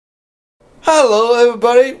Hello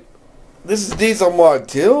everybody, this is Diesel Mark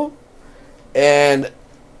 2, and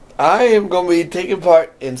I am going to be taking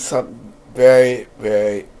part in something very,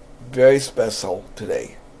 very, very special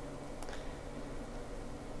today.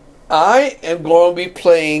 I am going to be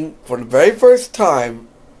playing, for the very first time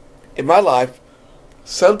in my life,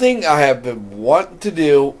 something I have been wanting to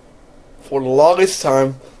do for the longest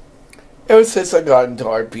time, ever since I got into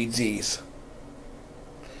RPGs.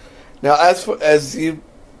 Now, as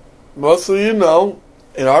most of you know,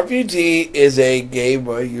 an RPG is a game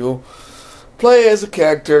where you play as a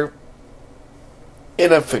character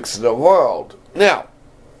in a fictional world. Now,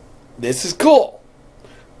 this is cool,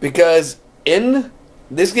 because in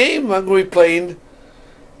this game I'm going to be playing,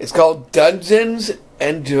 it's called Dungeons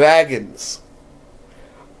and Dragons.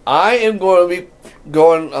 I am going to be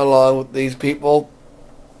going along with these people.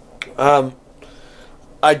 I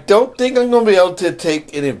don't think I'm going to be able to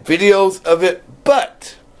take any videos of it,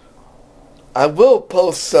 but I will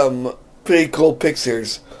post some pretty cool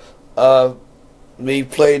pictures of me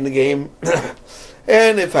playing the game.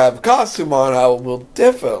 And if I have a costume on, I will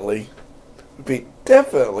definitely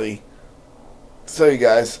show you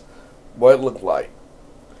guys what it looked like.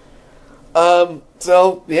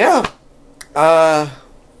 So, yeah. I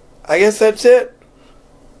guess that's it.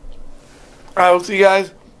 I will see you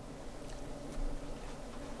guys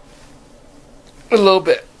in a little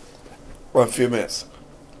bit. Or a few minutes.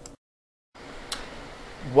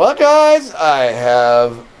 Well, guys, I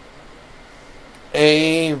have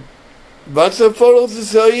a bunch of photos to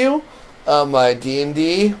show you of my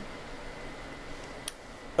D&D.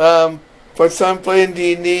 First time playing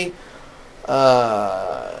D&D.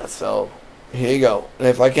 So, here you go. And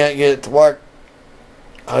if I can't get it to work,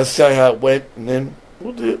 I'll show you how it went, and then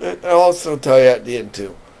we'll do it. I'll also tell you at the end,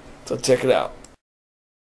 too. So, check it out.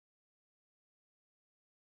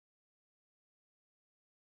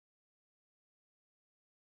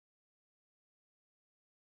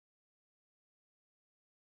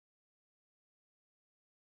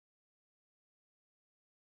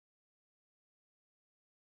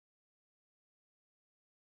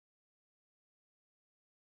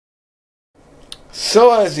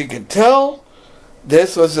 So, as you can tell,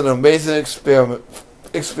 this was an amazing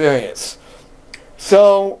experience.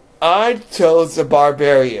 So, I chose the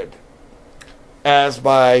Barbarian as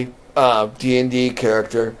my D&D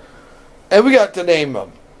character, and we got to name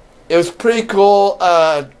him. It was pretty cool.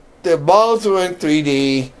 The models were in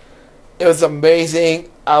 3D. It was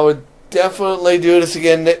amazing. I would definitely do this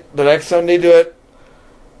again the next time they do it.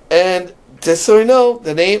 And just so you know,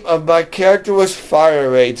 the name of my character was Fire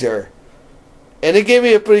Ranger. And it gave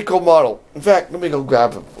me a pretty cool model. In fact, let me go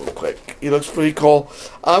grab him real quick. He looks pretty cool.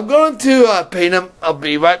 I'm going to paint him. I'll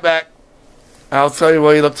be right back. I'll show you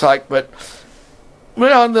what he looks like. But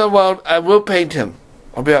when on the world, I will paint him.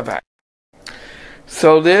 I'll be right back.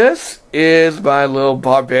 So this is my little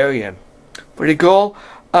Barbarian. Pretty cool.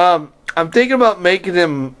 I'm thinking about making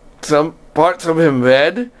him some parts of him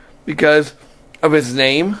red because of his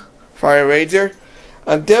name, Fire Ranger.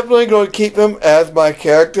 I'm definitely going to keep him as my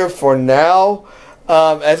character for now.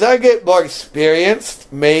 As I get more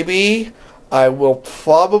experienced, maybe I will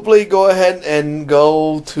probably go ahead and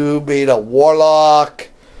go to being a warlock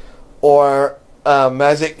or a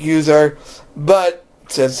magic user. But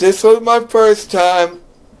since this was my first time,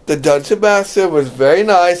 the Dungeon Master was very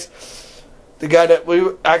nice. The guy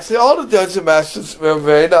that actually all the Dungeon Masters were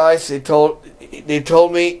very nice. They told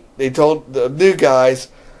the new guys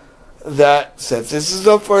that since this is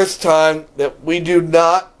the first time that we did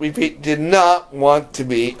not want to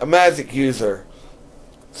be a magic user.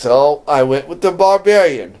 So I went with the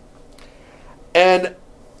Barbarian. And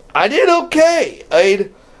I did okay.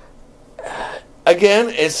 Again,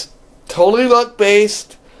 it's totally luck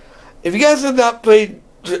based. If you guys have not played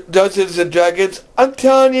Dungeons and Dragons, I'm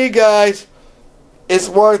telling you guys, it's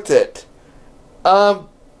worth it.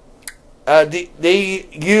 They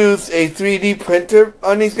use a 3D printer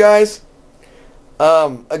on these guys.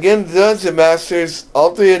 Again, the Dungeon Masters,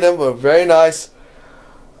 all three of them were very nice.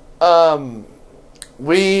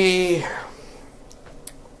 We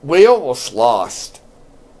almost lost.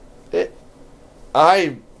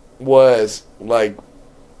 I was like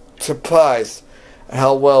surprised at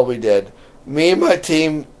how well we did. Me and my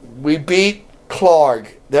team, we beat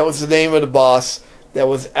Clark. That was the name of the boss that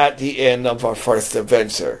was at the end of our first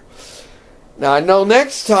adventure. Now, I know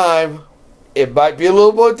next time it might be a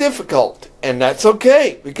little more difficult, and that's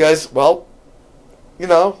okay, because, well, you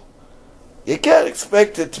know, you can't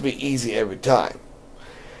expect it to be easy every time.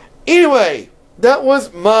 Anyway, that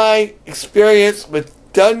was my experience with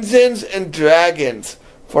Dungeons and Dragons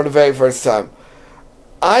for the very first time.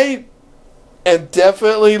 I am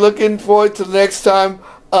definitely looking forward to the next time.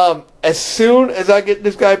 As soon as I get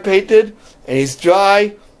this guy painted and he's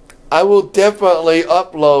dry, I will definitely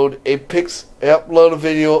upload a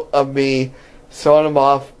video of me showing him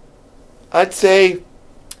off. I'd say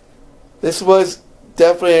this was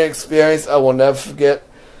definitely an experience I will never forget.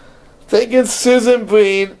 Thank you, Susan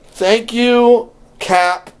Breen. Thank you,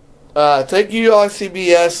 Cap. Thank you,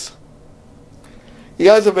 RCBS. You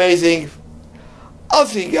guys are amazing. I'll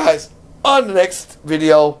see you guys on the next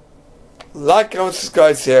video. Like, comment,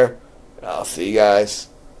 subscribe, share. And I'll see you guys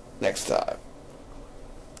next time.